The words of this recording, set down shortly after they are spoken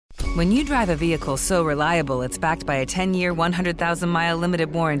When you drive a vehicle so reliable it's backed by a 10-year, 100,000-mile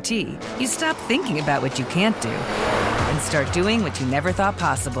limited warranty, you stop thinking about what you can't do and start doing what you never thought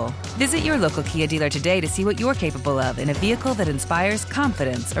possible. Visit your local Kia dealer today to see what you're capable of in a vehicle that inspires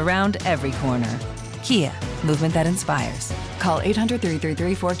confidence around every corner. Kia, movement that inspires. Call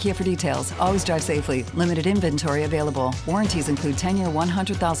 800-333-4KIA for details. Always drive safely. Limited inventory available. Warranties include 10-year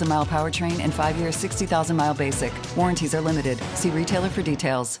 100,000-mile powertrain and 5-year 60,000-mile basic. Warranties are limited. See retailer for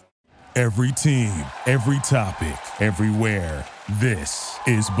details. Every team, every topic, everywhere. This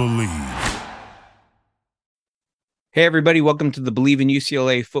is Believe. Hey, everybody. Welcome to the Believe in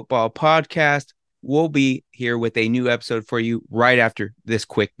UCLA football podcast. We'll be here with a new episode for you right after this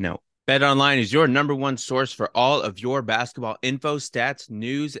quick note. BetOnline is your number one source for all of your basketball info, stats,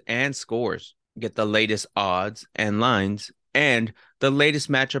 news, and scores. Get the latest odds and lines and the latest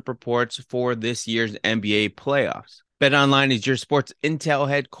matchup reports for this year's NBA playoffs. BetOnline is your sports intel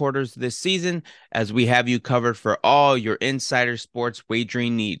headquarters this season, as we have you covered for all your insider sports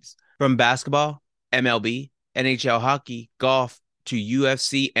wagering needs. From basketball, MLB, NHL hockey, golf, to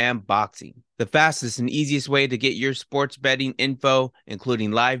UFC and boxing. The fastest and easiest way to get your sports betting info,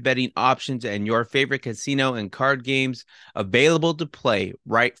 including live betting options and your favorite casino and card games available to play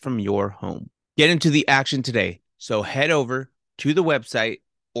right from your home. Get into the action today, so head over to the website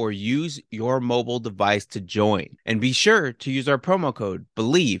or use your mobile device to join. And be sure to use our promo code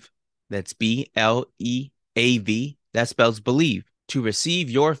BELIEVE, that's BLEAV, that spells believe, to receive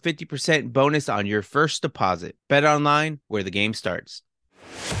your 50% bonus on your first deposit. Bet online, where the game starts.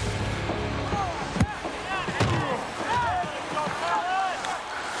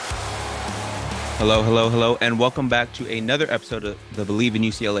 Hello, and welcome back to another episode of the Believe in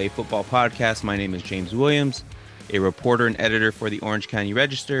UCLA football podcast. My name is James Williams, a reporter and editor for the Orange County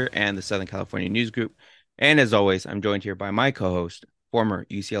Register and the Southern California News Group. And as always, I'm joined here by my co-host, former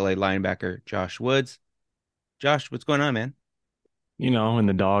UCLA linebacker Josh Woods. Josh, what's going on, man? You know, in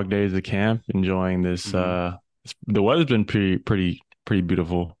the dog days of camp, enjoying this. The weather's been pretty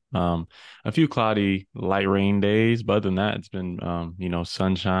beautiful. A few cloudy, light rain days, but other than that, it's been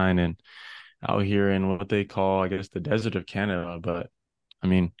sunshine and out here in what they call, I guess, the desert of Canada. But I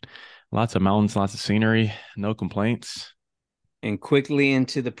mean, lots of mountains, lots of scenery, no complaints. And quickly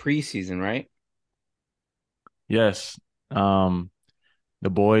into the preseason, right? Yes. The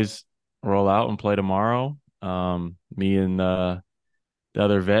boys roll out and play tomorrow. Me and the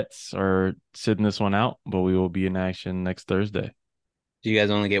other vets are sitting this one out, but we will be in action next Thursday. Do you guys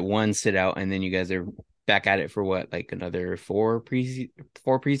only get one sit out, and then you guys are back at it for what, like another four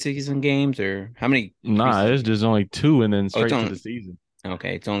preseason games, or how many? Nah, there's only two, and then straight to the season.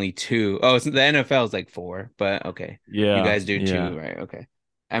 Okay, it's only two. Oh, so the NFL is like four, but okay. Yeah, you guys do two, right? Okay.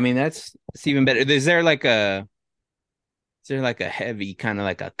 I mean, it's even better. Is there like a heavy kind of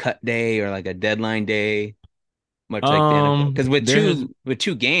like a cut day or like a deadline day? Much like the NFL, because with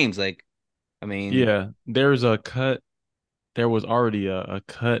two games, like, I mean, yeah, there's a cut. There was already a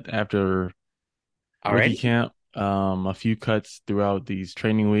cut after rookie camp. A few cuts throughout these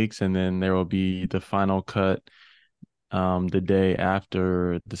training weeks, and then there will be the final cut the day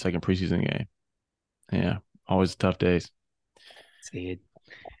after the second preseason game. Yeah, always tough days. See it.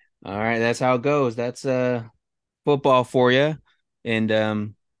 All right, that's how it goes. That's football for you,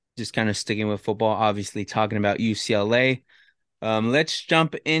 and just kind of sticking with football, obviously talking about UCLA. Let's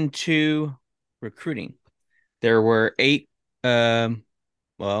jump into recruiting. There were 8,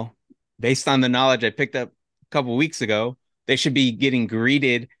 based on the knowledge I picked up a couple weeks ago, they should be getting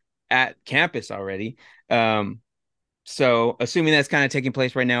greeted at campus already. So assuming that's kind of taking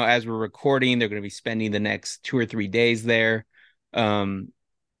place right now as we're recording, they're going to be spending the next 2 or 3 days there. One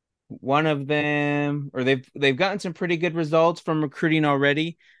of them, or they've gotten some pretty good results from recruiting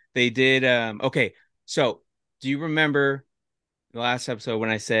already. They did. Okay. So do you remember the last episode when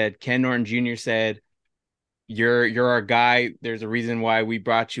I said Ken Norton Jr. said, you're our guy. There's a reason why we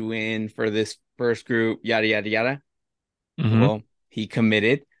brought you in for this first group, yada, yada, yada. Mm-hmm. Well, he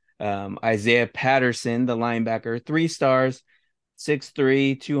committed. Isaiah Patterson, the linebacker, 3 stars,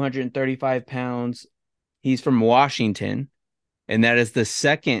 6'3", 235 pounds. He's from Washington, and that is the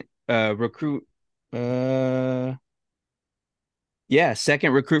second recruit.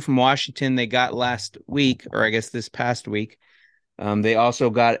 Second recruit from Washington they got last week, or I guess this past week. They also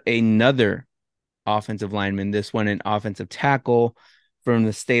got another offensive lineman, this one an offensive tackle from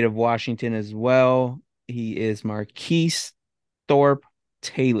the state of Washington as well. He is Marquise Thorpe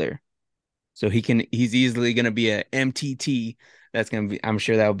Taylor. So he's easily going to be a MTT. That's going to be, I'm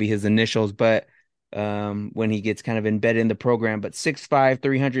sure that will be his initials, but when he gets kind of embedded in the program. But 6'5",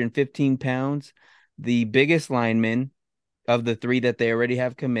 315 pounds. The biggest lineman of the 3 that they already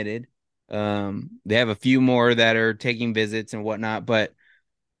have committed. They have a few more that are taking visits and whatnot, but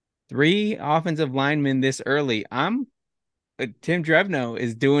 3 offensive linemen this early. Tim Drevno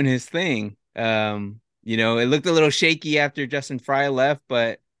is doing his thing. It looked a little shaky after Justin Fry left,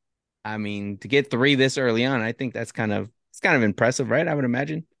 but I mean, to get 3 this early on, I think it's kind of impressive, right? I would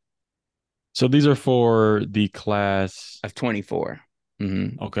imagine. So these are for the class Of 24.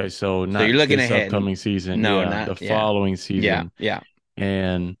 Mm-hmm. Okay, so So you're not looking this ahead. upcoming season. No, Yeah, not the yeah. following Yeah, season. yeah.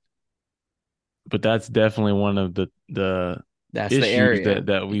 And but that's definitely one of the That's the issues area.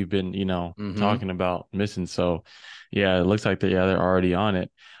 that we've been, Mm-hmm. talking about missing. So yeah, it looks like they're already on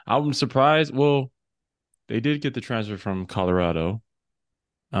it. I'm surprised. Well, they did get the transfer from Colorado.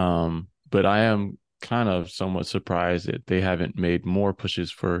 But I am kind of somewhat surprised that they haven't made more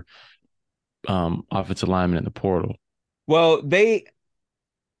pushes for offensive linemen in the portal. Well, the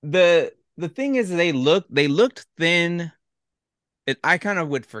thing is they looked thin. I kind of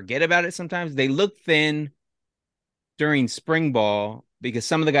would forget about it sometimes. They looked thin during spring ball because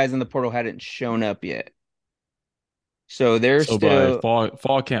some of the guys in the portal hadn't shown up yet. So they're So by still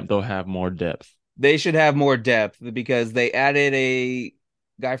fall camp they'll have more depth. they should have more depth because they added a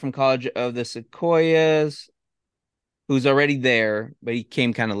guy from College of the Sequoias who's already there, but he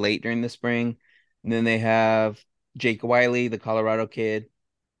came kind of late during the spring. And then they have Jake Wiley, the Colorado kid.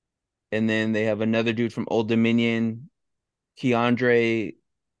 And then they have another dude from Old Dominion, Keandre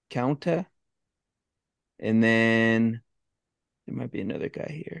Counta. And then there might be another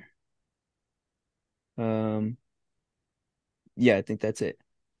guy here. Yeah, I think that's it.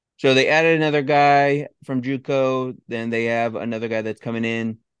 So they added another guy from JUCO. Then they have another guy that's coming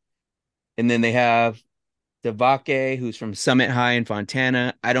in. And then they have Devake, who's from Summit High in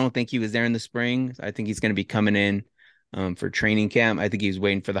Fontana. I don't think he was there in the spring. I think he's going to be coming in for training camp. I think he was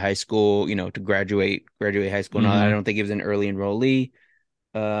waiting for the high school, to graduate high school and all that. I don't think he was an early enrollee.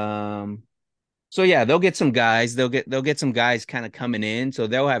 So yeah, they'll get some guys. They'll get some guys kind of coming in, so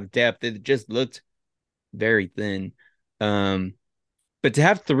they'll have depth. It just looked very thin. But to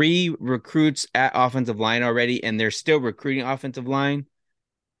have 3 recruits at offensive line already, and they're still recruiting offensive line,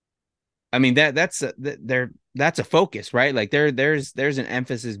 I mean that's a focus, right? Like there's an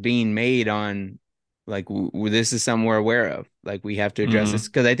emphasis being made on like this is something we're aware of. Like we have to address this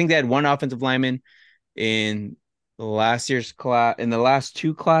because I think they had 1 offensive lineman in the last year's class in the last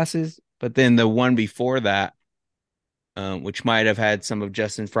 2 classes, but then the one before that, which might have had some of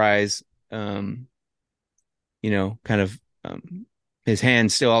Justin Fry's, kind of his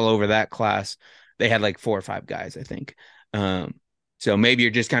hands still all over that class. They had like 4 or 5 guys, I think. So maybe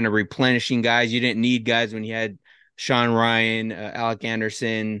you're just kind of replenishing guys. You didn't need guys when you had Sean Ryan, Alec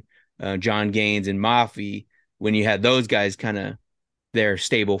Anderson, John Gaines, and Mafi. When you had those guys kind of there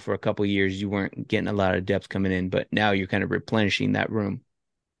stable for a couple of years, you weren't getting a lot of depth coming in, but now you're kind of replenishing that room.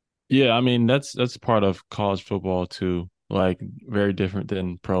 Yeah, I mean that's part of college football too. Like very different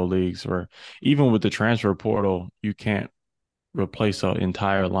than pro leagues, or even with the transfer portal, you can't replace an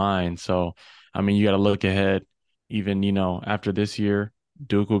entire line. So, I mean, you got to look ahead. Even after this year,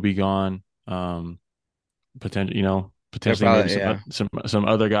 Duke will be gone. Potentially maybe some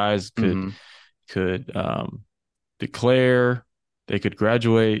other guys could declare. They could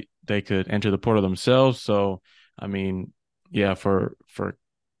graduate. They could enter the portal themselves. So, I mean, yeah, for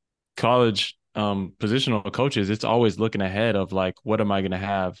college positional coaches, it's always looking ahead of like, what am I going to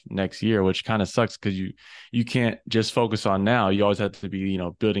have next year, which kind of sucks because you can't just focus on now. You always have to be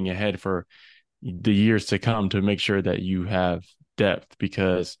building ahead for the years to come to make sure that you have depth,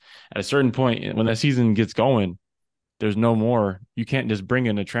 because at a certain point when that season gets going, there's no more. You can't just bring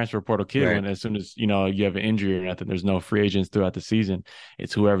in a transfer portal kid when as soon as you have an injury or nothing. There's no free agents throughout the season.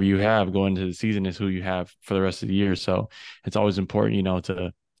 It's whoever you have going into the season is who you have for the rest of the year. So it's always important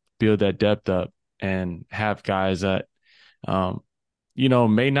to build that depth up and have guys that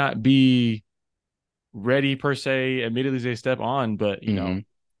may not be ready per se immediately as they step on, but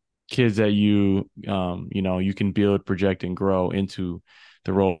kids that you can build, project, and grow into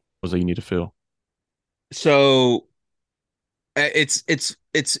the roles that you need to fill. So it's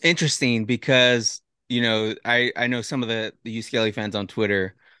interesting because I know some of the UCLA fans on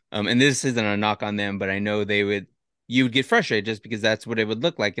Twitter, and this isn't a knock on them, but I know you would get frustrated just because that's what it would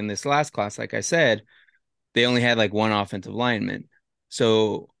look like in this last class. Like I said, they only had like 1 offensive lineman.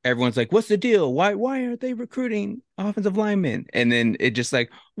 So everyone's like, what's the deal? Why aren't they recruiting offensive linemen? And then it just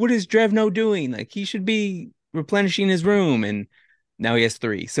like, what is Drevno doing? Like he should be replenishing his room. And now he has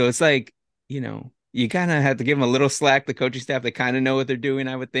 3. So it's like, you kind of have to give them a little slack. The coaching staff, they kind of know what they're doing,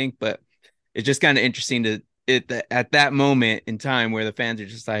 I would think. But it's just kind of interesting at that moment in time where the fans are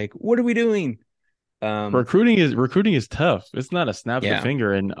just like, what are we doing? Recruiting is tough. It's not a snap of the Yeah.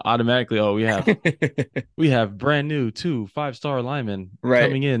 finger and automatically, oh, we have brand new 2 5-star linemen Right.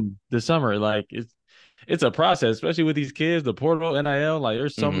 coming in this summer. Like it's a process, especially with these kids, the portal, NIL. Like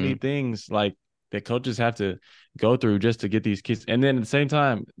there's so many things like that coaches have to go through just to get these kids. And then at the same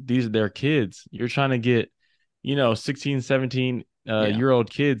time, these are their kids. You're trying to get, 16, 17 Yeah. year old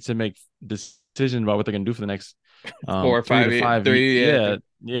kids to make decisions about what they're gonna do for the next 3 to 5 years. 3, yeah.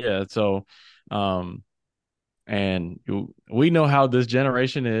 Yeah, yeah. So um and we know how this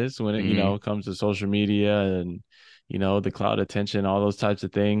generation is when it, comes to social media and, the cloud attention, all those types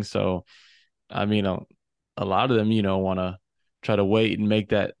of things. So, I mean, a lot of them, want to try to wait and make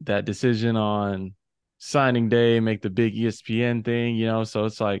that decision on signing day, make the big ESPN thing, so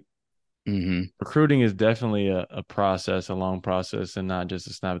it's like recruiting is definitely a process, a long process, and not just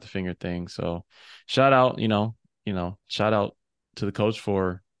a snap of the finger thing. So shout out, shout out to the coach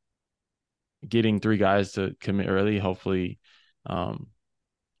for getting 3 guys to commit early. Hopefully,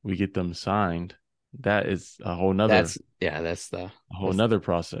 we get them signed. That is a whole nother. That's a whole nother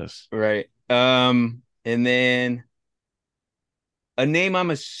process. Right. And then a name I'm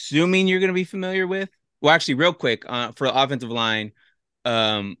assuming you're going to be familiar with. Well, actually, real quick, for the offensive line,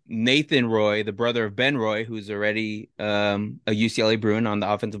 Nathan Roy, the brother of Ben Roy, who's already a UCLA Bruin on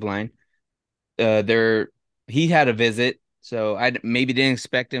the offensive line. He had a visit, so I maybe didn't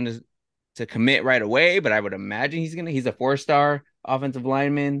expect him to commit right away, but I would imagine he's a 4-star offensive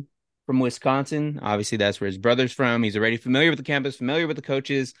lineman from Wisconsin. Obviously, that's where his brother's from. He's already familiar with the campus, familiar with the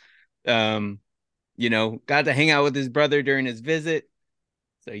coaches. Got to hang out with his brother during his visit.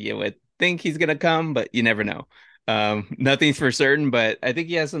 So you would think he's gonna come, but you never know. Nothing's for certain, but I think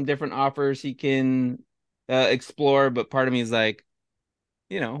he has some different offers he can explore. But part of me is like,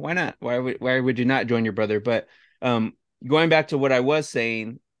 why not? Why would you not join your brother? But going back to what I was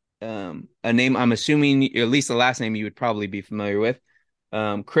saying, a name I'm assuming, at least the last name you would probably be familiar with,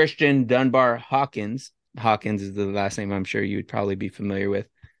 Christian Dunbar Hawkins. Hawkins is the last name I'm sure you would probably be familiar with,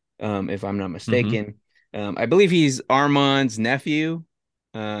 if I'm not mistaken. I believe he's Armand's nephew,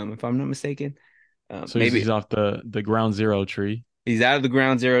 if I'm not mistaken. So maybe he's off the ground zero tree. He's out of the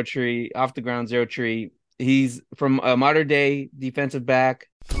ground zero tree, off the ground zero tree. He's from a modern day defensive back.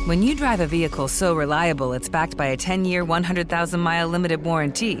 When you drive a vehicle so reliable it's backed by a 10-year, 100,000-mile limited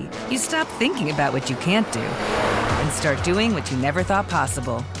warranty, you stop thinking about what you can't do and start doing what you never thought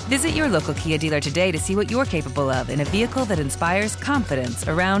possible. Visit your local Kia dealer today to see what you're capable of in a vehicle that inspires confidence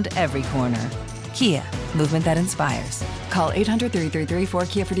around every corner. Kia, movement that inspires. Call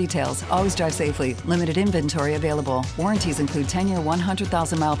 800-333-4KIA for details. Always drive safely. Limited inventory available. Warranties include 10-year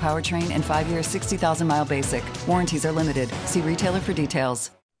 100,000-mile powertrain and 5-year 60,000-mile basic. Warranties are limited. See retailer for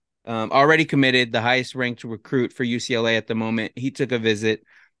details. Already committed, the highest ranked recruit for UCLA at the moment. He took a visit.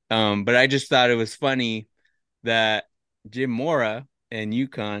 But I just thought it was funny that Jim Mora and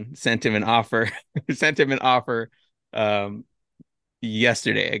UConn sent him an offer,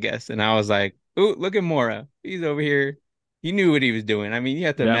 yesterday, I guess. And I was like, ooh, look at Mora. He's over here. He knew what he was doing. I mean, you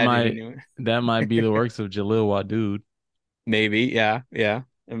have to imagine he knew it. That might be the works of Jalil Wadood. Maybe, yeah. That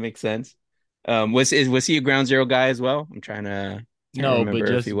makes sense. Was he a ground zero guy as well? I'm trying to remember but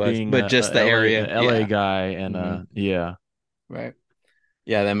just if he was, being but just the area, LA guy, and yeah, right.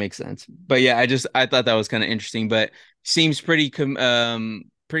 Yeah, that makes sense. But yeah, I thought that was kind of interesting. But seems pretty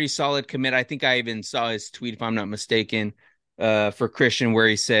solid commit. I think I even saw his tweet, if I'm not mistaken, for Christian, where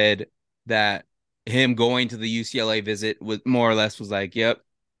he said that him going to the UCLA visit was more or less was like, yep,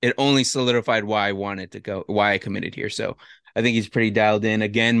 it only solidified why I wanted to go, why I committed here. So I think he's pretty dialed in.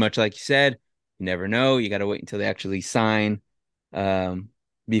 Again, much like you said, you never know. You got to wait until they actually sign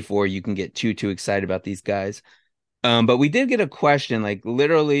before you can get too excited about these guys. But we did get a question like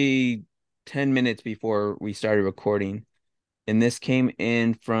literally 10 minutes before we started recording. And this came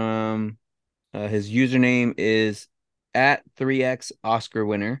in from his username is at 3x Oscar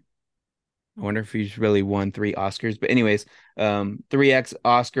winner. I wonder if he's really won 3 Oscars. But anyways, 3x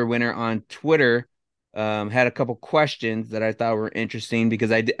Oscar winner on Twitter had a couple questions that I thought were interesting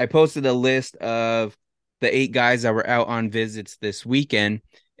because I posted a list of the 8 guys that were out on visits this weekend.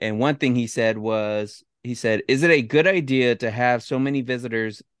 And one thing he said, is it a good idea to have so many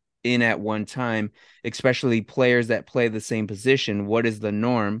visitors in at one time, especially players that play the same position? What is the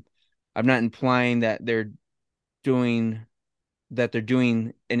norm? I'm not implying that they're doing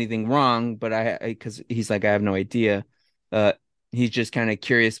anything wrong, but because he's like, I have no idea. He's just kind of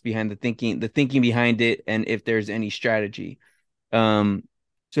curious behind the thinking behind it, and if there's any strategy. So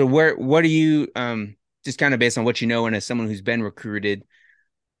what do you, just kind of based on what you know, and as someone who's been recruited,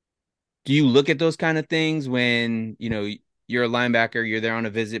 do you look at those kind of things when, you you're a linebacker, you're there on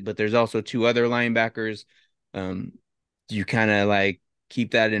a visit, but there's also two other linebackers. Do you kind of like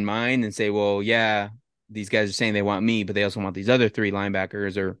keep that in mind and say, well, yeah, these guys are saying they want me, but they also want these other three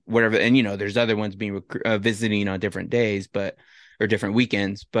linebackers or whatever. And, there's other ones being visiting on different days, or different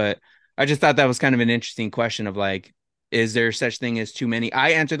weekends. But I just thought that was kind of an interesting question of like, is there such thing as too many? I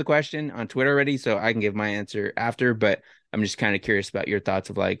answered the question on Twitter already, so I can give my answer after, but I'm just kind of curious about your thoughts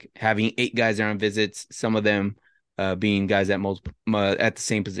of like having 8 guys there on visits, some of them being guys at at the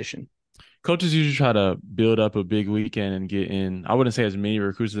same position. Coaches usually try to build up a big weekend and get in, I wouldn't say as many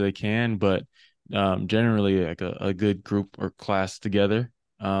recruits as they can, but generally like a good group or class together,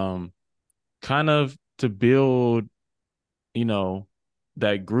 kind of to build,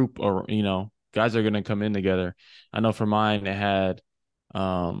 that group, or, guys are going to come in together. I know for mine, it had,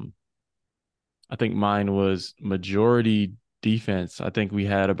 I think mine was majority defense. I think we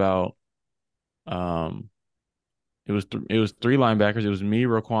had about, um, it was 3 linebackers. It was me,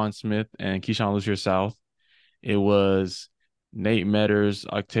 Roquan Smith, and Keyshawn Lucier South. It was Nate Metters,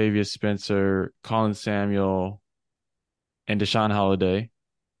 Octavius Spencer, Colin Samuel, and Deshaun Holiday.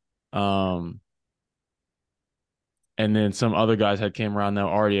 And then some other guys had came around that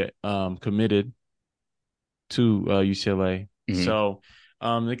already committed to UCLA. Mhm. So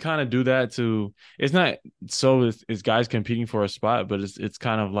they kind of do that to. It's not so it's guys competing for a spot, but it's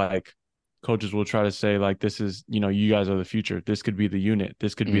kind of like coaches will try to say like, this is, you guys are the future. This could be the unit.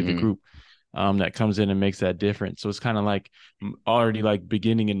 This could be the group that comes in and makes that difference. So it's kind of like already like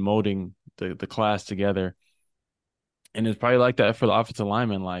beginning and molding the class together. And it's probably like that for the offensive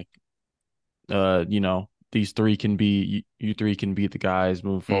lineman, like, these 3 can be, you 3 can be the guys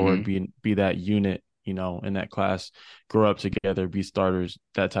moving forward, be that unit, in that class, grow up together, be starters,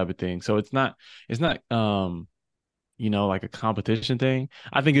 that type of thing. So it's not like a competition thing.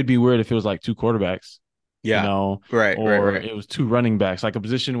 I think it'd be weird if it was like 2 quarterbacks, Yeah. Right. or it was 2 running backs, like a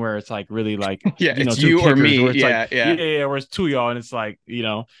position where it's like really like, Yeah, it's 2 you or kickers, me. where it's Yeah, like, yeah. where it's 2 of y'all, and it's like,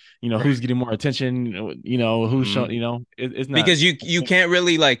 who's getting more attention, who's showing, it's not. Because you can't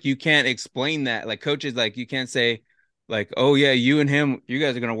really like you can't explain that. Like coaches, like you can't say like, oh yeah, you and him, you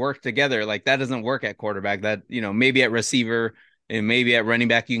guys are gonna work together. Like that doesn't work at quarterback. That maybe at receiver and maybe at running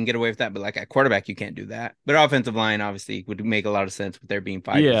back you can get away with that, but like at quarterback you can't do that. But offensive line obviously would make a lot of sense with there being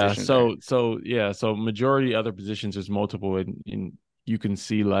 5 Yeah, positions there. so majority other positions is multiple, and you can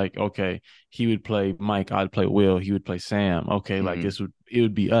see like, okay, he would play Mike, I'd play Will, he would play Sam. Okay, like it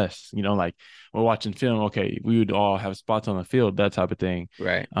would be us, like we're watching film. Okay, we would all have spots on the field, that type of thing.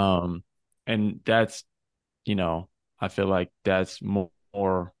 Right. And that's, I feel like that's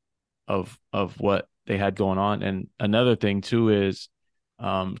more of what they had going on. And another thing too is,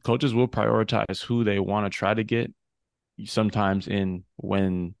 coaches will prioritize who they want to try to get sometimes in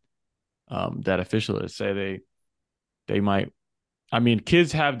when that official is. Say they might, I mean,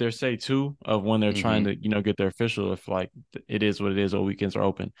 kids have their say too of when they're trying to get their official, if like it is what it is or weekends are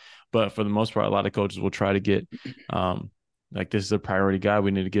open. But for the most part, a lot of coaches will try to get like, this is a priority guy,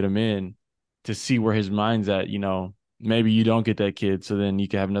 we need to get him in to see where his mind's at. Maybe you don't get that kid, so then you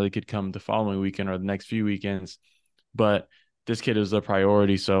can have another kid come the following weekend or the next few weekends, but this kid is a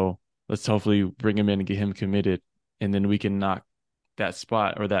priority, so let's hopefully bring him in and get him committed, and then we can knock that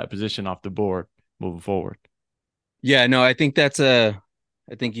spot or that position off the board moving forward. Yeah, no, I think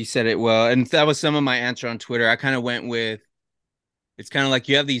I think you said it well. And that was some of my answer on Twitter. I kind of went with, it's kind of like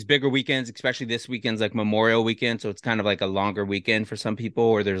you have these bigger weekends, especially this weekend's like Memorial Weekend. So it's kind of like a longer weekend for some people,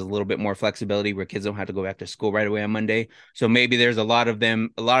 or there's a little bit more flexibility where kids don't have to go back to school right away on Monday. So maybe there's a lot of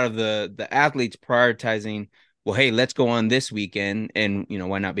the athletes prioritizing, well, hey, let's go on this weekend. And,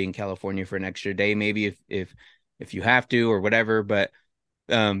 why not be in California for an extra day? Maybe if you have to or whatever. But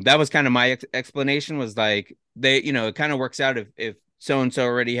that was kind of my explanation, was like, it kind of works out if so-and-so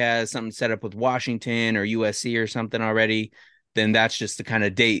already has something set up with Washington or USC or something already, then that's just the kind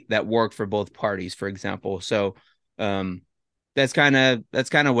of date that worked for both parties, for example. So that's kind of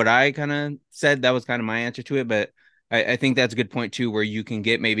what I kind of said. That was kind of my answer to it. But I think that's a good point too, where you can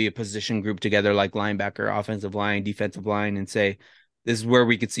get maybe a position group together, like linebacker, offensive line, defensive line, and say, this is where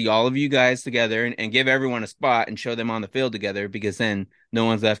we could see all of you guys together, and give everyone a spot and show them on the field together, because then no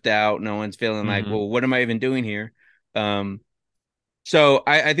one's left out. No one's feeling like, well, what am I even doing here? So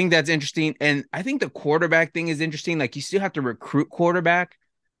I think that's interesting. And I think the quarterback thing is interesting. Like, you still have to recruit quarterback,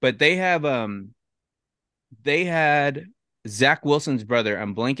 but they had Zach Wilson's brother.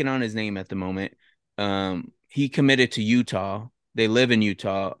 I'm blanking on his name at the moment. He committed to Utah. They live in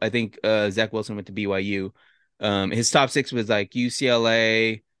Utah. I think Zach Wilson went to BYU. His top 6 was like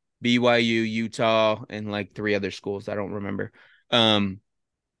UCLA, BYU, Utah, and like 3 other schools. I don't remember.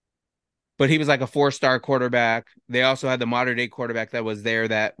 but he was like a 4-star quarterback. They also had the modern day quarterback that was there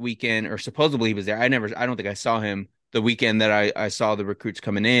that weekend, or supposedly he was there. I don't think I saw him the weekend that I saw the recruits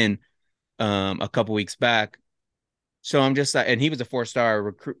coming in a couple weeks back. So I'm just like, and he was a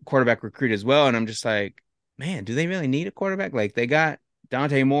 4-star quarterback recruit as well. And I'm just like, man, do they really need a quarterback? Like they got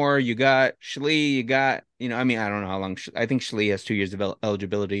Dante Moore, you got Schlee, you got, I mean, I don't know how long. I think Schlee has 2 years of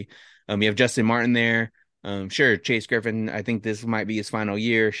eligibility. You have Justin Martin there. Sure, Chase Griffin. I think this might be his final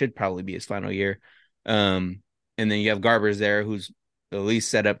year. Should probably be his final year. And then you have Garbers there, who's at least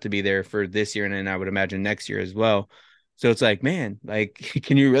set up to be there for this year, and then I would imagine next year as well. So it's like, man, like,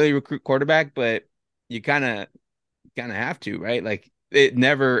 can you really recruit quarterback? But you kind of have to, right? Like it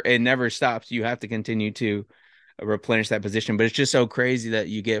never stops. You have to continue to replenish that position. But it's just so crazy that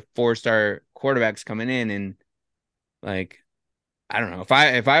you get 4-star quarterbacks coming in, and like, I don't know,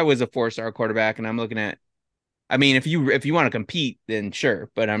 if I was a 4-star quarterback and I'm looking at, I mean, if you want to compete, then sure.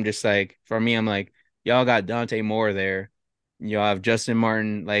 But I'm just like, for me, I'm like, y'all got Dante Moore there, y'all have Justin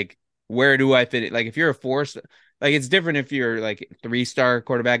Martin. Like, where do I fit it? Like, if you're a 4-star, like it's different if you're like 3-star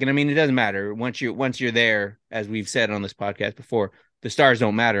quarterback. And I mean, it doesn't matter once you're there, as we've said on this podcast before, the stars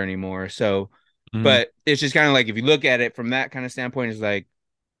don't matter anymore. So, Mhm. but it's just kind of like, if you look at it from that kind of standpoint, it's like,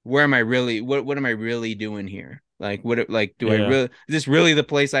 where am I really, what am I really doing here? Like, like, do I Yeah. really, is this really the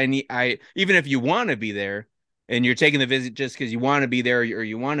place I need? Even if you want to be there and you're taking the visit just because you want to be there, or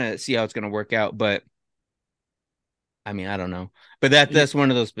you want to see how it's going to work out. But I mean, I don't know, but that's one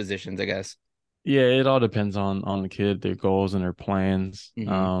of those positions, I guess. Yeah, it all depends on the kid, their goals and their plans.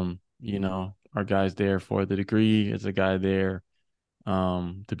 Mm-hmm. Are guys there for the degree? Is a guy there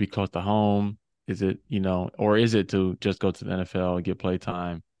to be close to home? Is it, or is it to just go to the NFL, get play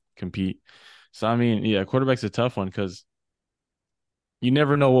time, compete? So I mean, yeah, quarterback's a tough one because you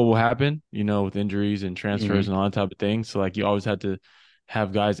never know what will happen, with injuries and Mm-hmm. transfers and all that type of thing. So like you always have to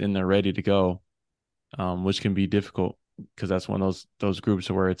have guys in there ready to go, which can be difficult because that's one of those groups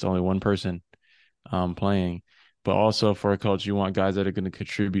where it's only one person playing. But also for a coach, you want guys that are going to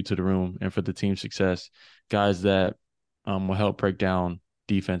contribute to the room and for the team's success, guys that will help break down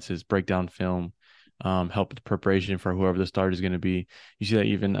defenses, break down film, help with the preparation for whoever the start is going to be. You see that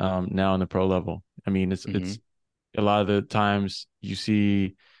even now in the pro level. I mean, Mm-hmm. it's a lot of the times you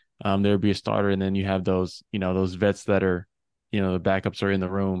see there be a starter and then you have those vets that are, the backups are in the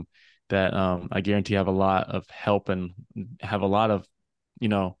room that I guarantee have a lot of help and have a lot of, you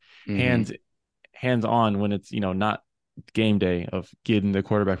know, Mm-hmm. hands hands on when it's, not game day of getting the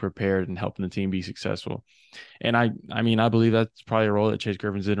quarterback prepared and helping the team be successful. And I mean, I believe that's probably a role that Chase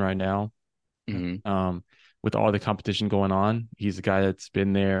Griffin's in right now. Mm-hmm. Um, with all the competition going on, he's the guy that's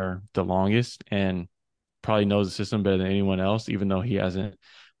been there the longest and probably knows the system better than anyone else, even though he hasn't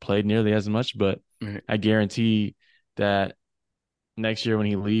played nearly as much. But Right. I guarantee that next year when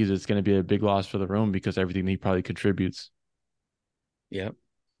he leaves, it's going to be a big loss for the room because everything he probably contributes. Yep.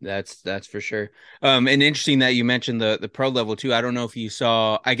 That's for sure. And interesting that you mentioned the pro level too. I don't know if you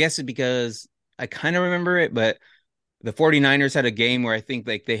saw, I guess it's because I kind of remember it, but the 49ers had a game where I think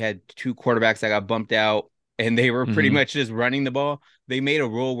like they had 2 quarterbacks that got bumped out and they were pretty Mm-hmm. much just running the ball. They made a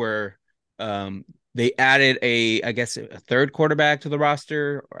rule where they added I guess a third quarterback to the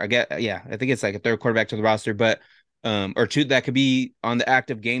roster. Or I guess, yeah, I think it's like a third quarterback to the roster, but or two that could be on the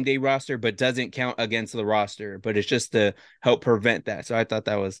active game day roster, but doesn't count against the roster. But it's just to help prevent that. So I thought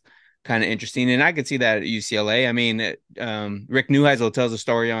that was kind of interesting, and I could see that at UCLA. I mean, Rick Neuheisel tells a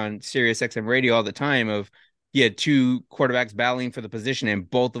story on Sirius XM radio all the time of he had 2 quarterbacks battling for the position, and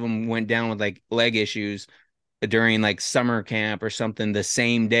both of them went down with like leg issues during like summer camp or something the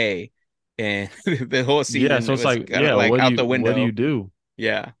same day, and the whole Yeah, season so it it's was like, kind of yeah, like out the what do you window. do?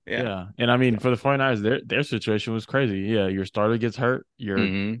 Yeah, yeah. Yeah. And I mean, So, for the 49ers, their situation was crazy. Yeah, your starter gets hurt, your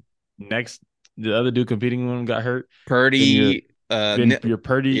mm-hmm. next the other dude competing with him got hurt, then you're Purdy, then you're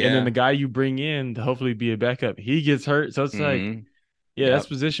Purdy, and then yeah, the guy you bring in to hopefully be a backup, he gets hurt. So it's like, mm-hmm. yeah, that's a Yep,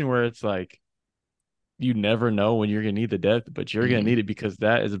 position where it's like you never know when you're gonna need the depth, but you're gonna mm-hmm. need it because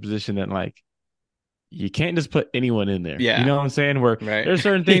that is a position that like you can't just put anyone in there. You Yeah, know what I'm saying? Where right, there's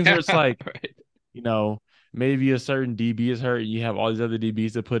certain things where yeah, it's like, right, you know, maybe a certain DB is hurt, you have all these other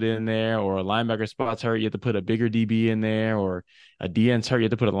DBs to put in there, or a linebacker spot's hurt, you have to put a bigger DB in there, or a DN's hurt, you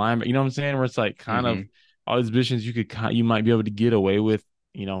have to put a linebacker. You know what I'm saying? Where it's like kind mm-hmm. of all these positions you might be able to get away with,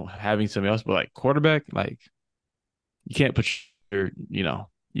 having somebody else, but like quarterback, like you can't put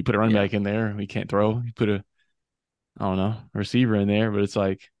you put a running Yeah, back in there, you can't throw. You put a I don't know receiver in there, but it's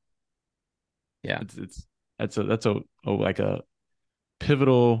like yeah, it's that's a like a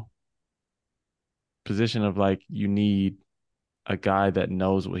pivotal position of like you need a guy that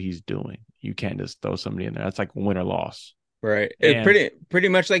knows what he's doing. You can't just throw somebody in there. That's like win or loss. Right. It And pretty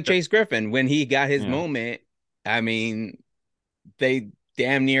much like Chase Griffin when he got his yeah, moment. I mean, they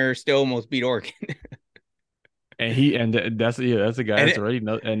damn near still almost beat Oregon. that's a guy And that's it, already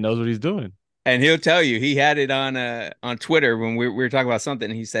knows what he's doing. and he'll tell you he had it on Twitter when we were talking about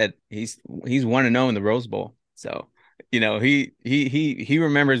something. He said he's 1-0 in the Rose Bowl. So, he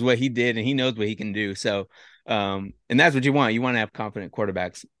remembers what he did and he knows what he can do. So, and that's what you want. You want to have confident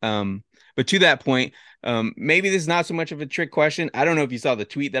quarterbacks. But to that point, maybe this is not so much of a trick question. I don't know if you saw the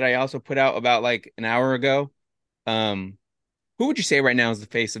tweet that I also put out about like an hour ago. Um, who would you say right now is the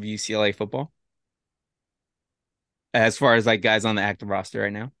face of UCLA football as far as like guys on the active roster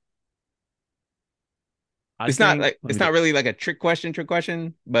right now? I It's not think like it's not really like a trick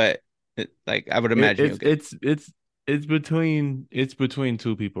question, but like I would imagine you'll get. it's between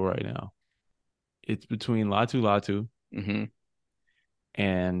two people right now. It's between Latu Hmm.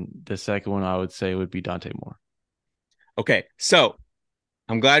 and the second one I would say would be Dante Moore. Okay, so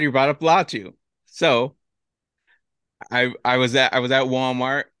I'm glad you brought up Latu. So I was at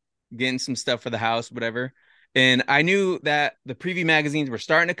Walmart getting some stuff for the house, whatever, and I knew that the preview magazines were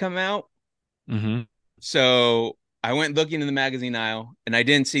starting to come out. Mm-hmm. So I went looking in the magazine aisle and I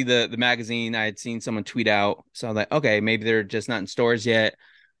didn't see the magazine. I had seen someone tweet out. So I was like, okay, maybe they're just not in stores yet.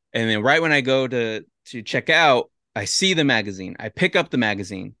 And then right when I go to check out, I see the magazine. I pick up the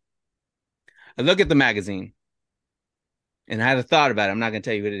magazine. I look at the magazine and I had a thought about it. I'm not going to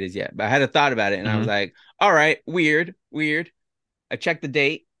tell you what it is yet, but I had a thought about it and I was Mm-hmm. like, all right, weird, weird. I checked the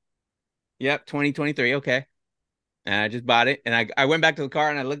date. Yep, 2023. Okay. And I just bought it. And I went back to the car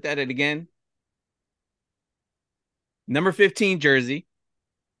and I looked at it again. Number 15 jersey.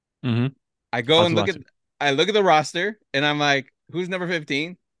 Mm-hmm. I go and Latu. I look at the roster and I'm like, who's number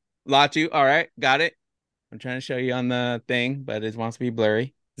 15? Latu. All right, got it. I'm trying to show you on the thing, but it wants to be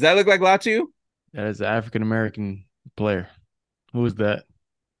blurry. Does that look like Latu? That is an African American player. Who is that?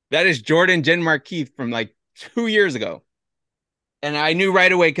 That is Jordan Markeith from like 2 years ago. And I knew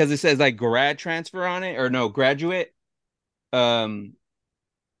right away because it says like grad transfer on it or no, graduate. Um,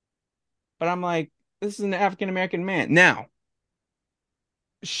 but I'm like, this is an African American man. Now,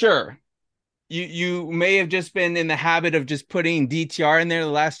 sure, you may have just been in the habit of just putting DTR in there the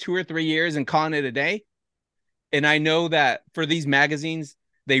last 2 or 3 years and calling it a day. And I know that for these magazines,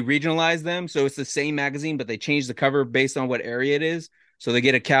 they regionalize them, so it's the same magazine, but they change the cover based on what area it is. So they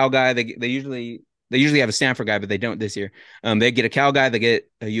get a Cal guy. They usually have a Stanford guy, but they don't this year. They get a Cal guy, they get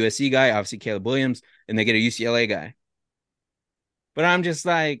a USC guy, obviously Caleb Williams, and they get a UCLA guy. But I'm just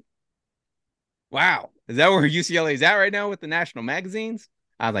like, wow, is that where UCLA is at right now with the national magazines?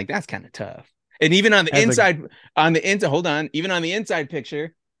 I was like, that's kind of tough. And even As a hold on, even on the inside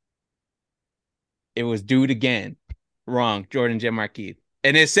picture, it was dude again. Wrong, Jordan Markeith.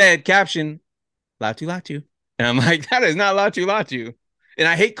 And it said caption, Latu Latu. And I'm like, that is not Latu Latu. And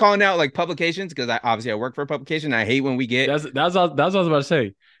I hate calling out like publications because I work for a publication. I hate when we get that's what I was about to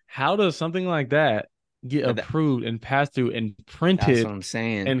say. How does something like that get that, approved and passed through and that's what printed I'm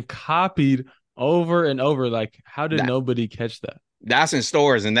saying. and copied over and over? Like, how did That nobody catch that? that's in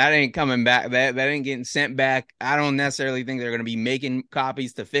stores and that ain't coming back. That ain't getting sent back. I don't necessarily think they're gonna be making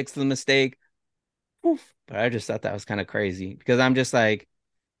copies to fix the mistake. Oof. But I just thought that was kind of crazy because I'm just like,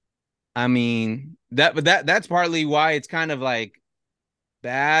 I mean, that's partly why it's kind of like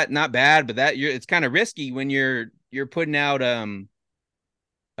bad, not bad, but it's kind of risky when you're putting out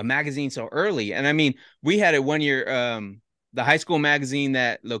a magazine so early. And I mean, we had it one year, the high school magazine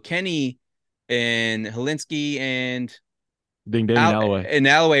that Lokeni and Helinski and Ding Damien Alloway.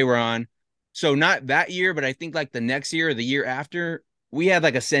 Alloway were on. So not that year, but I think like the next year or the year after, we had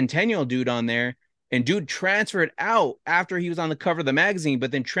like a Centennial dude on there. And dude transferred out after he was on the cover of the magazine,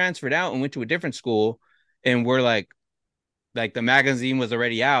 but then transferred out and went to a different school. And we're like the magazine was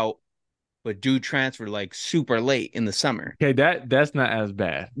already out, but dude transferred like super late in the summer. Okay, that's not as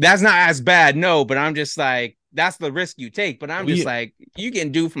bad. That's not as bad, no, but I'm just like, that's the risk you take. But I'm just We like, you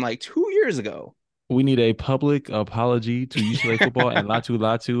can do from like 2 years ago. we need a public apology to UCLA football and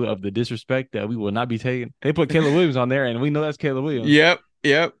Latu of the disrespect that we will not be taking. They put Caleb Williams on there, and we know that's Caleb Williams. Yep.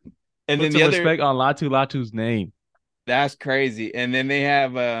 And Put then some the other, respect on Latu's name. that's crazy. And then they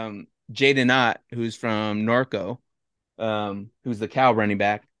have Jaden Ott, who's from Norco, who's the Cal running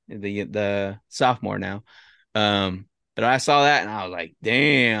back, the sophomore now. But I saw that and I was like,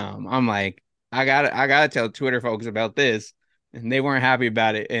 damn. I'm like, I gotta tell Twitter folks about this. And they weren't happy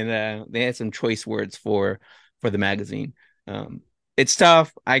about it. And they had some choice words for the magazine. It's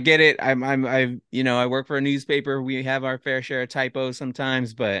tough. I get it. I work for a newspaper. We have our fair share of typos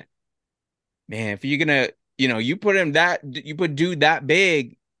sometimes, but man, if you're gonna, you put dude that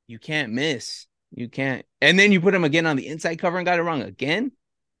big, you can't miss. You can't. And then you put him again on the inside cover and got it wrong again.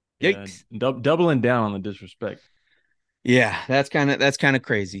 Yeah, Yikes. doubling down on the disrespect. Yeah, that's kind of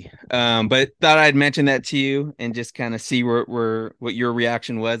crazy. But thought I'd mention that to you and just kind of see where what your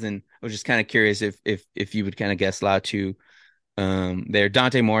reaction was, and I was just kind of curious if you would kind of guess loud too. There,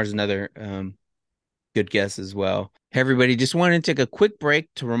 Dante Moore is another good guess as well. Hey, everybody, just wanted to take a quick break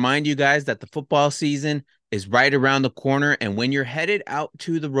to remind you guys that the football season is right around the corner, and when you're headed out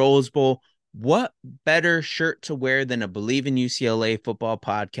to the Rose Bowl, what better shirt to wear than a Believe in UCLA football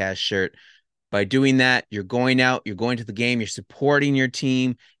podcast shirt? By doing that, you're going out, you're going to the game, you're supporting your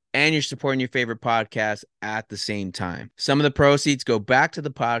team, and you're supporting your favorite podcast at the same time. Some of the proceeds go back to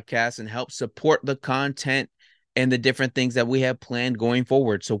the podcast and help support the content and the different things that we have planned going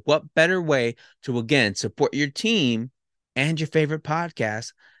forward. So what better way to, again, support your team and your favorite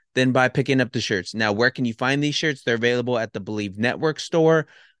podcast than by picking up the shirts? Now, where can you find these shirts? They're available at the Believe Network store.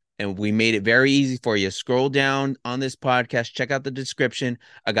 And we made it very easy for you. Scroll down on this podcast, check out the description.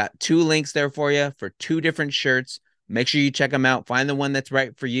 I got 2 links there for you for 2 different shirts. Make sure you check them out. Find the one that's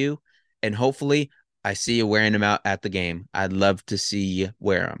right for you. And hopefully I see you wearing them out at the game. I'd love to see you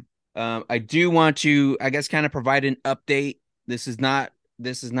wear them. I do want to, I guess, kind of provide an update. This is not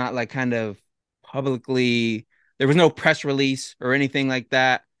like kind of publicly, there was no press release or anything like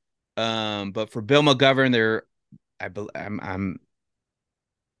that. But for Bill McGovern,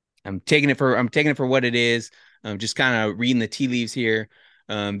 I'm taking it for what it is. I'm just kind of reading the tea leaves here.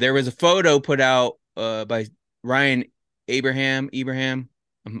 There was a photo put out by Ryan Abraham.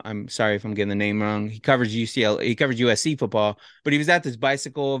 I'm sorry if I'm getting the name wrong. He covers UCLA. He covers USC football, but he was at this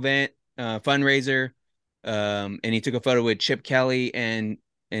bicycle event fundraiser, and he took a photo with Chip Kelly and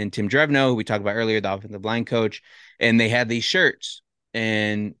Tim Drevno, who we talked about earlier, the offensive line coach, and they had these shirts.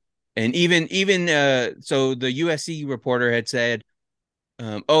 And even so the USC reporter had said,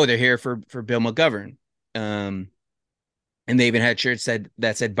 oh, they're here for Bill McGovern. And they even had shirts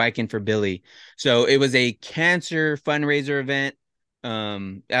that said biking for Billy. So it was a cancer fundraiser event.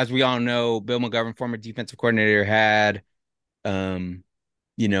 As we all know, Bill McGovern, former defensive coordinator, had an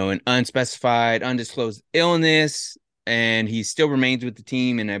unspecified, undisclosed illness, and he still remains with the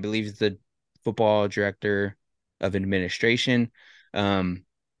team, and I believe he's the football director of administration.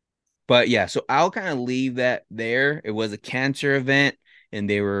 But yeah, so I'll kind of leave that there. It was a cancer event, and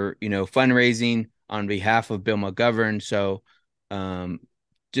they were, fundraising on behalf of Bill McGovern. So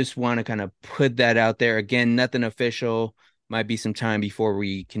just want to kind of put that out there. Again, nothing official. Might be some time before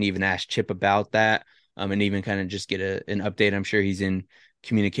we can even ask Chip about that, and even kind of just get an update. I'm sure he's in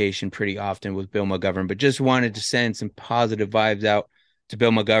communication pretty often with Bill McGovern, but just wanted to send some positive vibes out to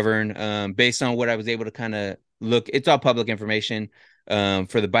Bill McGovern based on what I was able to kind of look. It's all public information for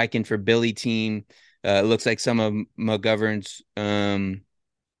the Biking for Billy team. It looks like some of McGovern's,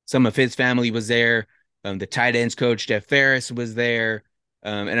 some of his family was there. The tight ends coach, Jeff Ferris, was there.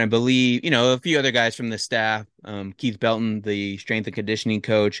 And I believe, a few other guys from the staff, Keith Belton, the strength and conditioning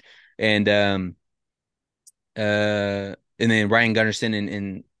coach, and then Ryan Gunnarsson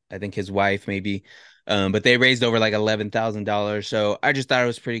and I think his wife maybe. But they raised over like $11,000. So I just thought it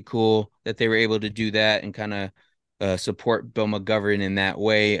was pretty cool that they were able to do that and kind of support Bill McGovern in that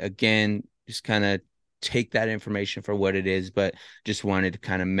way. Again, just kind of take that information for what it is, but just wanted to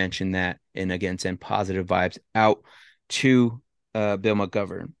kind of mention that and again send positive vibes out to Bill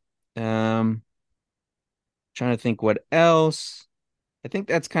McGovern. Trying to think what else. I think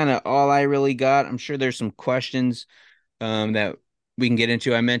that's kind of all I really got. I'm sure there's some questions that we can get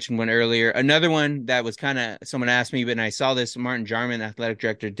into. I mentioned one earlier. Another one that was kind of someone asked me, but I saw this. Martin Jarman, athletic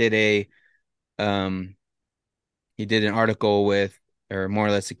director, did he did an article with, or more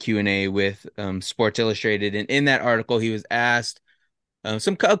or less a Q&A with Sports Illustrated. And in that article, he was asked a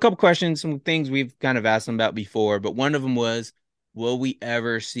couple questions, some things we've kind of asked him about before. But one of them was, will we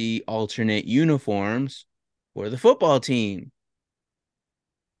ever see alternate uniforms for the football team?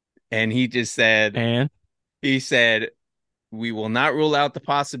 And he just said, we will not rule out the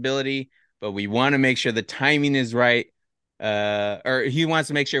possibility, but we want to make sure the timing is right. Or he wants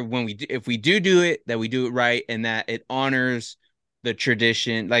to make sure if we do it, that we do it right and that it honors the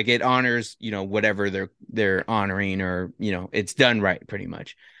tradition, like it honors, whatever they're honoring, or, it's done right pretty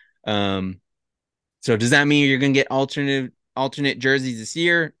much. So does that mean you're going to get alternate jerseys this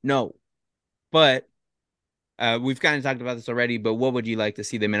year? No, but we've kind of talked about this already, but what would you like to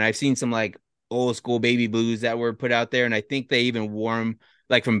see them in? I've seen some like old school baby blues that were put out there, and I think they even wore them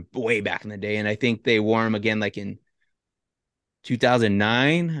like from way back in the day, and I think they wore them again like in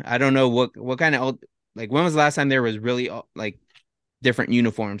 2009. I don't know what kind of like, when was the last time there was really like different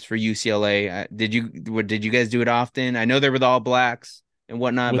uniforms for UCLA? Did you guys do it often? I know there were the all blacks. and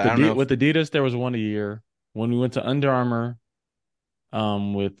whatnot. With But I don't know. With Adidas, there was one a year. When we went to Under Armour,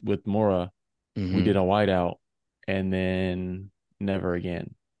 with Mora, we did a whiteout, and then never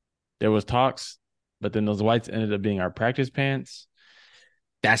again. There was talks, but then those whites ended up being our practice pants.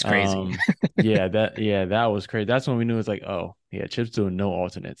 That's crazy. That was crazy. That's when we knew it's like, oh yeah, Chip's doing no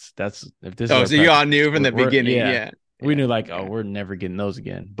alternates. That's if this. Oh, is so you all knew from the beginning, We knew like, oh, we're never getting those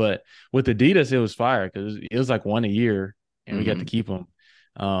again. But with Adidas, it was fire because it was like one a year, and we got to keep them.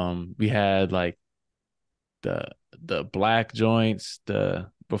 We had like the black joints.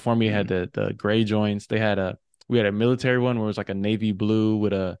 Before me had the gray joints. We had a military one where it was like a navy blue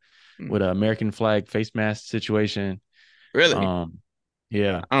with a American flag face mask situation. Really?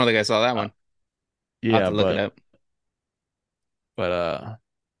 Yeah. I don't think I saw that one. I'll have to look it up. But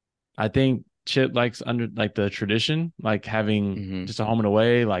I think Chip likes under like the tradition, like having just a home and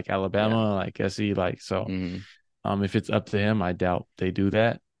away, like Alabama, like SC, like so. If it's up to him, I doubt they do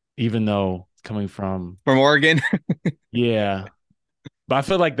that. Even though it's coming from Oregon. Yeah. But I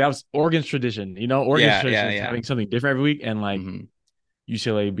feel like that was Oregon's tradition. Oregon's tradition is having something different every week, and like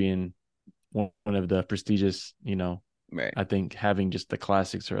UCLA being one of the prestigious, right. I think having just the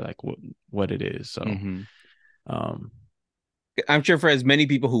classics are like what it is. So I'm sure for as many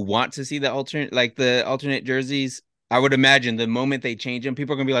people who want to see the alternate jerseys, I would imagine the moment they change them,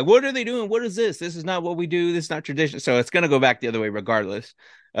 people are gonna be like, "What are they doing? What is this? This is not what we do. This is not tradition." So it's gonna go back the other way regardless.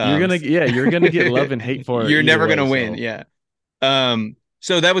 You're gonna get love and hate for it. You're never gonna win. Yeah.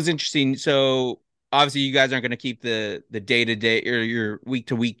 So that was interesting. So obviously you guys aren't going to keep the day-to-day or your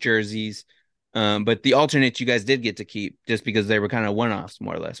week-to-week jerseys. But the alternates you guys did get to keep just because they were kind of one-offs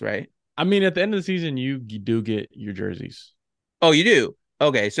more or less, right? I mean, at the end of the season, you do get your jerseys. Oh, you do?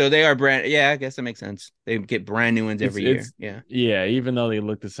 Okay. So they are brand. Yeah, I guess that makes sense. They get brand new ones every year. Yeah. Yeah. Even though they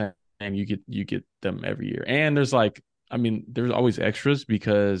look the same, you get them every year. And there's there's always extras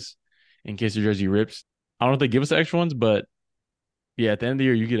because in case your jersey rips, I don't know if they give us extra ones, but yeah, at the end of the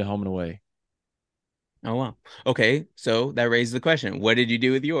year, you get a home and away. Oh, wow. Okay. So that raises the question. What did you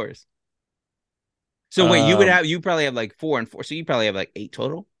do with yours? So wait, you probably have like 4 and 4. So you probably have like 8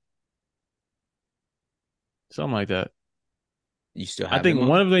 total. Something like that. You still have I think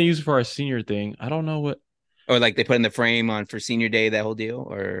one of them used for our senior thing. I don't know what. Or like they put in the frame on for senior day, that whole deal,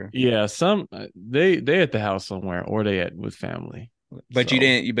 or. Yeah. They at the house somewhere or they with family. But so.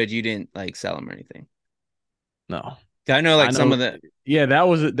 you didn't like sell them or anything. No. I know some of the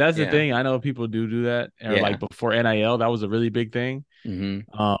that's the thing. I know people do that, or like before NIL, that was a really big thing.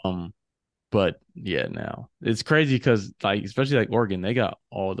 But yeah, now it's crazy because like especially like Oregon, they got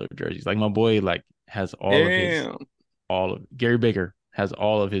all their jerseys. Like my boy has all of Gary Baker has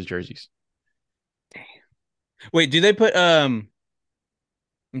all of his jerseys. Damn. Wait, do they put you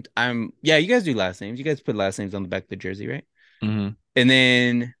guys do last names. You guys put last names on the back of the jersey, right? And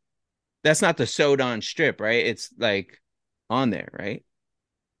then. That's not the sewed on strip, right? It's like on there, right?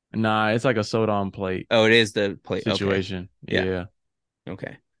 Nah, it's like a sewed on plate. Oh, it is the plate situation. Okay. Yeah.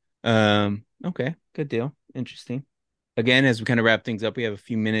 Okay. Okay. Good deal. Interesting. Again, as we kind of wrap things up, we have a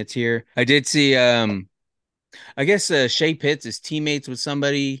few minutes here. I did see I guess Shea Pitts is teammates with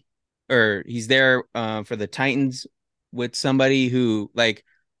somebody, or he's there for the Titans with somebody who I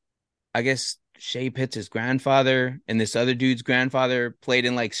guess Shea Pitts' grandfather and this other dude's grandfather played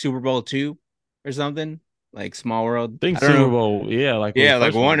in like Super Bowl II or something, like Small World. I think Super Bowl, like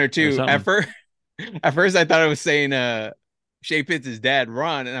 1 or 2. At first, I thought I was saying Shea Pitts' dad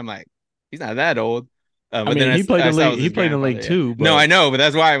Ron, and I'm like, he's not that old. But then he played in the league too. But... No, I know, but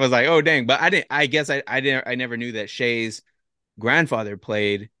that's why I was like, oh dang. But I never knew that Shea's grandfather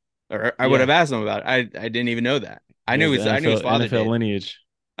played, or I would have asked him about it. I didn't even know that. I knew his father NFL did. Lineage.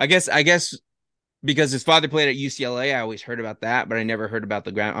 I guess. Because his father played at UCLA, I always heard about that, but I never heard about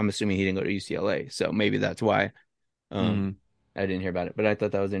the I'm assuming he didn't go to UCLA, so maybe that's why I didn't hear about it. But I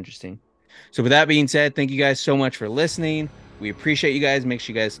thought that was interesting. So with that being said, thank you guys so much for listening. We appreciate you guys. Make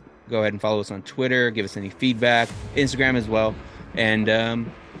sure you guys go ahead and follow us on Twitter. Give us any feedback, Instagram as well, and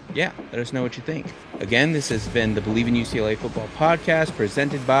let us know what you think. Again, this has been the Believe in UCLA Football podcast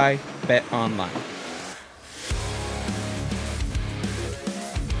presented by Bet Online.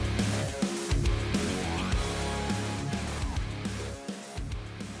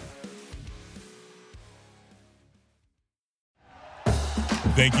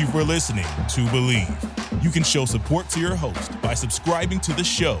 Thank you for listening to Believe. You can show support to your host by subscribing to the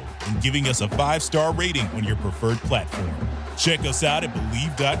show and giving us a 5-star rating on your preferred platform. Check us out at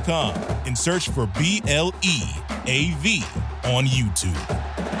Believe.com and search for BLEAV on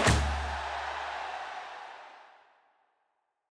YouTube.